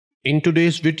In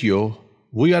today's video,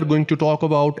 we are going to talk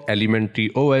about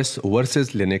Elementary OS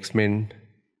versus Linux Mint.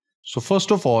 So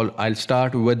first of all, I'll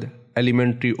start with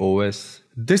Elementary OS.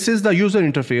 This is the user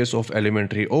interface of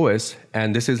Elementary OS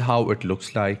and this is how it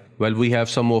looks like. Well, we have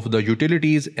some of the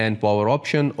utilities and power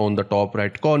option on the top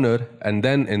right corner, and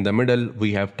then in the middle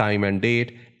we have time and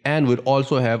date, and we'll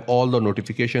also have all the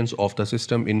notifications of the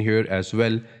system in here as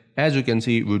well. As you can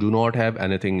see, we do not have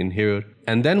anything in here.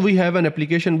 And then we have an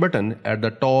application button at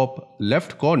the top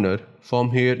left corner. From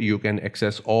here you can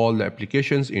access all the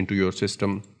applications into your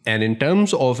system. And in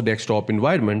terms of desktop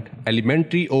environment,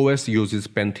 Elementary OS uses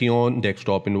Pantheon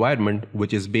desktop environment,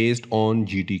 which is based on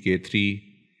GTK3.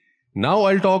 Now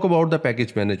I'll talk about the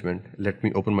package management. Let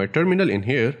me open my terminal in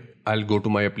here. I'll go to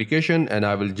my application and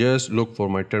I will just look for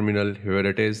my terminal. Here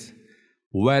it is.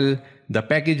 Well, the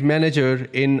package manager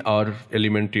in our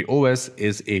Elementary OS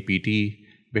is apt,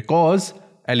 because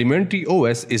Elementary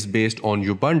OS is based on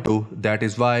Ubuntu. That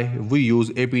is why we use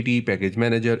apt package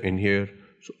manager in here.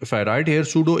 So if I write here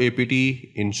sudo apt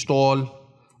install,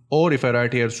 or if I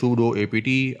write here sudo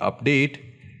apt update,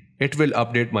 it will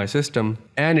update my system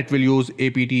and it will use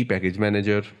apt package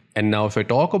manager. And now if I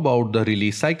talk about the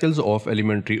release cycles of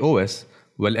Elementary OS,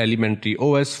 well, Elementary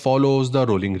OS follows the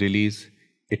rolling release.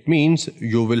 It means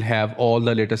you will have all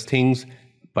the latest things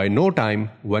by no time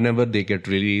whenever they get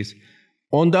released.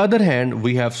 On the other hand,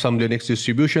 we have some Linux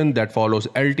distribution that follows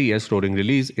LTS rolling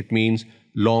release. It means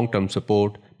long-term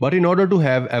support. But in order to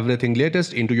have everything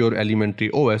latest into your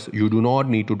Elementary OS, you do not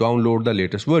need to download the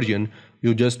latest version.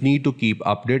 You just need to keep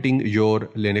updating your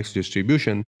Linux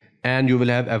distribution and you will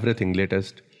have everything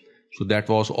latest. So that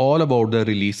was all about the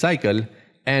release cycle.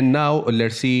 And now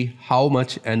let's see how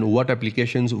much and what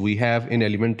applications we have in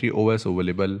Elementary OS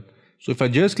available. So if I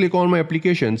just click on my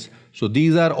applications, so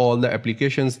these are all the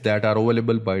applications that are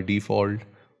available by default.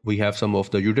 We have some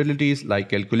of the utilities like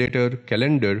calculator,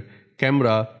 calendar,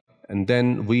 camera, and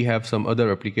then we have some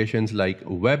other applications like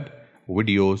web,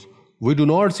 videos. We do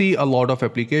not see a lot of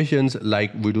applications,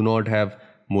 like we do not have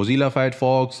Mozilla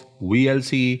Firefox,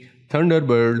 VLC,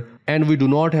 Thunderbird, and we do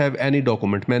not have any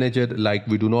document manager, like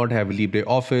we do not have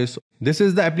LibreOffice. This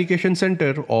is the application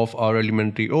center of our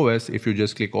Elementary OS. If you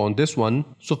just click on this one,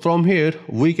 so from here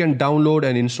we can download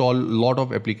and install a lot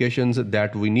of applications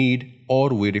that we need or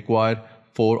we require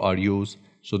for our use.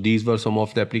 So these were some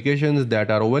of the applications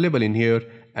that are available in here,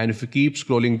 and if you keep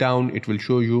scrolling down it will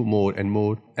show you more and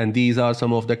more, and these are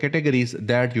some of the categories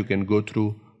that you can go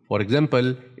through. For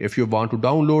example, if you want to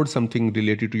download something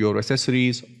related to your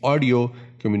accessories, audio,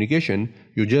 communication,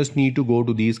 you just need to go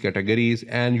to these categories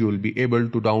and you will be able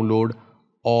to download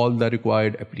all the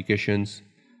required applications.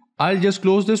 I'll just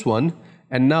close this one,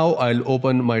 and now I'll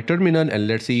open my terminal and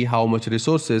let's see how much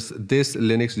resources this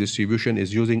Linux distribution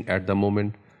is using at the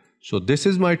moment. So this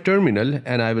is my terminal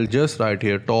and I will just write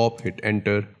here top, hit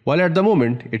enter. While at the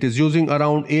moment it is using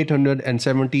around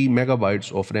 870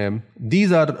 megabytes of RAM.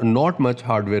 These are not much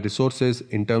hardware resources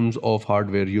in terms of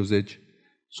hardware usage.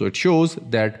 So it shows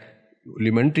that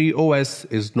Elementary OS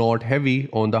is not heavy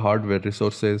on the hardware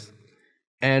resources.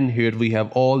 And here we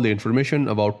have all the information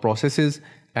about processes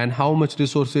and how much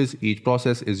resources each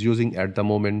process is using at the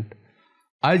moment.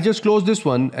 I'll just close this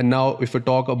one, and now if we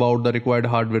talk about the required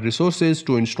hardware resources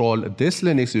to install this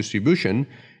Linux distribution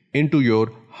into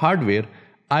your hardware,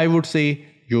 I would say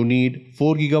you need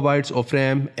 4 GB of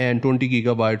RAM and 20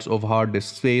 GB of hard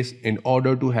disk space in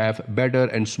order to have better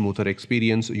and smoother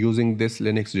experience using this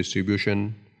Linux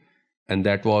distribution. And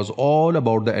that was all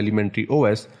about the Elementary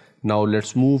OS. Now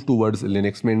let's move towards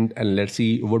Linux Mint and let's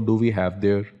see what do we have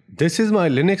there. This is my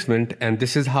Linux Mint and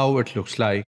this is how it looks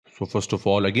like. So first of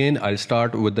all, again, I'll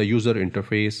start with the user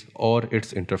interface or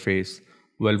its interface.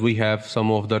 Well, we have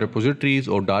some of the repositories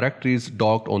or directories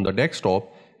docked on the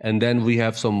desktop, and then we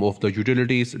have some of the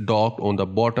utilities docked on the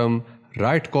bottom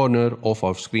right corner of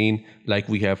our screen, like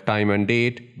we have time and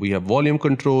date, we have volume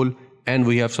control, and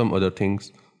we have some other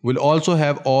things. We'll also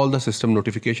have all the system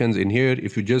notifications in here.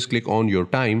 If you just click on your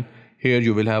time, here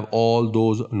you will have all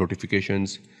those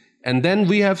notifications. And then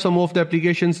we have some of the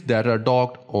applications that are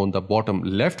docked on the bottom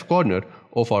left corner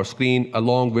of our screen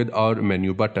along with our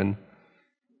menu button.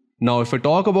 Now if we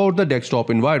talk about the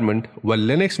desktop environment, well,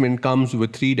 Linux Mint comes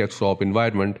with 3 desktop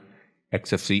environment: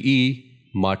 XFCE,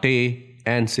 Mate,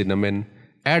 and Cinnamon.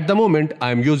 At the moment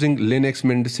I am using Linux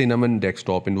Mint Cinnamon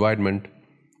desktop environment.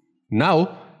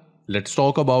 Now let's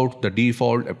talk about the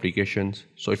default applications.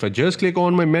 So if I just click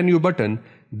on my menu button,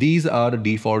 these are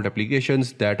default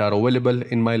applications that are available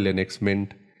in my Linux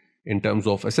Mint. In terms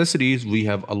of accessories, we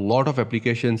have a lot of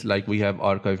applications, like we have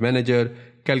Archive Manager,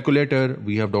 Calculator,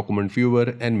 we have Document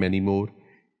Viewer, and many more.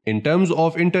 In terms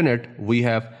of internet, we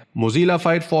have Mozilla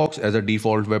Firefox as a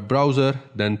default web browser,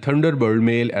 then Thunderbird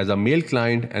Mail as a mail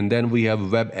client, and then we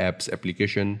have web apps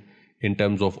application. In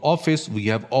terms of Office, we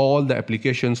have all the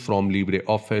applications from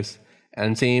LibreOffice,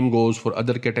 and same goes for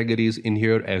other categories in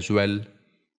here as well.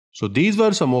 So these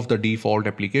were some of the default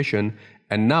application,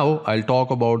 and now I'll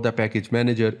talk about the package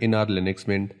manager in our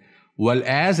Linuxmint. Well,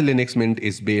 as Linuxmint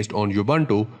is based on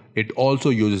Ubuntu, it also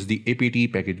uses the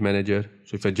apt package manager.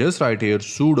 So if I just write here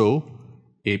sudo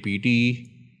apt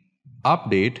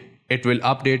update, it will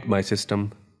update my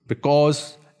system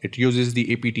because it uses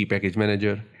the apt package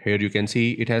manager. Here you can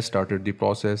see it has started the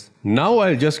process. Now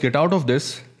I'll just get out of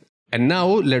this. And now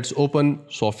let's open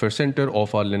Software Center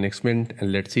of our Linuxmint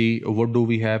and let's see what do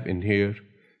we have in here.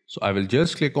 So I will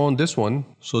just click on this one.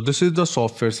 So this is the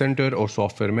Software Center or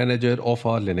Software Manager of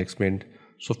our Linuxmint.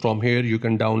 So from here you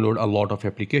can download a lot of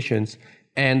applications,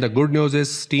 and the good news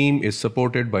is Steam is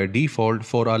supported by default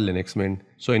for our Linuxmint.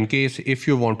 So in case if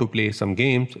you want to play some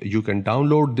games, you can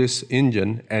download this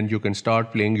engine and you can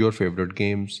start playing your favorite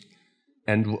games.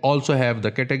 And we also have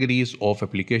the categories of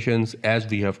applications as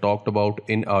we have talked about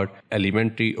in our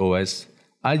elementary OS.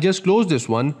 I'll just close this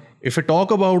one. If I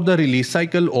talk about the release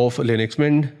cycle of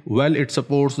Linuxmint, well, it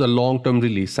supports the long-term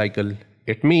release cycle.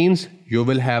 It means you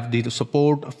will have the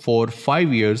support for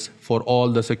 5 years for all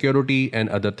the security and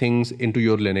other things into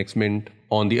your Linuxmint.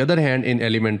 On the other hand, in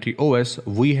elementary OS,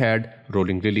 we had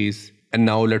rolling release. And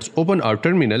now let's open our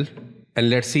terminal and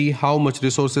let's see how much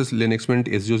resources Linuxmint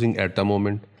is using at the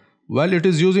moment. Well, it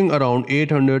is using around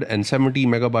 870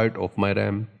 megabyte of my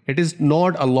RAM. It is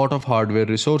not a lot of hardware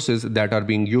resources that are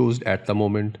being used at the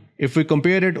moment. If we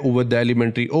compare it with the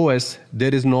elementary OS,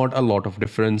 there is not a lot of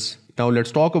difference. Now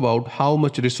let's talk about how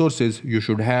much resources you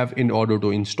should have in order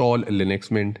to install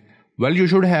Linuxmint. Well, you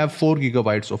should have 4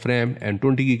 gigabytes of RAM and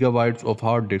 20 gigabytes of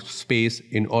hard disk space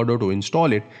in order to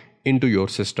install it into your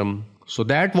system. So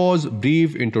that was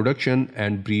brief introduction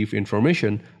and brief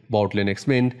information about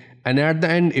Linuxmint. And at the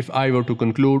end, if I were to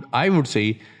conclude, I would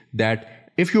say that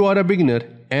if you are a beginner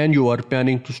and you are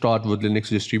planning to start with Linux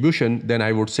distribution, then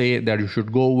I would say that you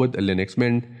should go with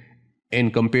Linuxmint in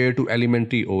compared to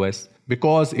elementary OS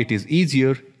because it is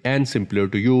easier and simpler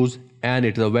to use, and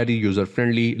it is a very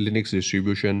user-friendly Linux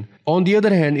distribution. On the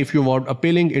other hand, if you want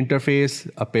appealing interface,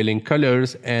 appealing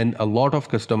colors, and a lot of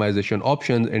customization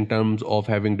options in terms of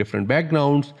having different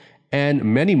backgrounds and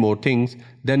many more things,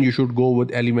 then you should go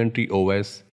with elementary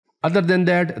OS. Other than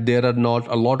that, there are not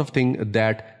a lot of things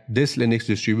that this Linux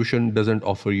distribution doesn't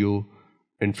offer you.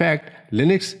 In fact,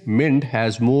 Linuxmint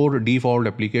has more default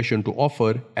application to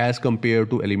offer as compared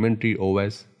to elementary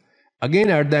OS. Again,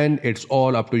 at the end, it's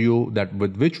all up to you that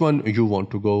with which one you want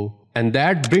to go. And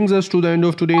that brings us to the end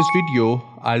of today's video.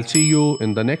 I'll see you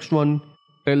in the next one.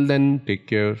 Till then, take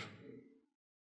care.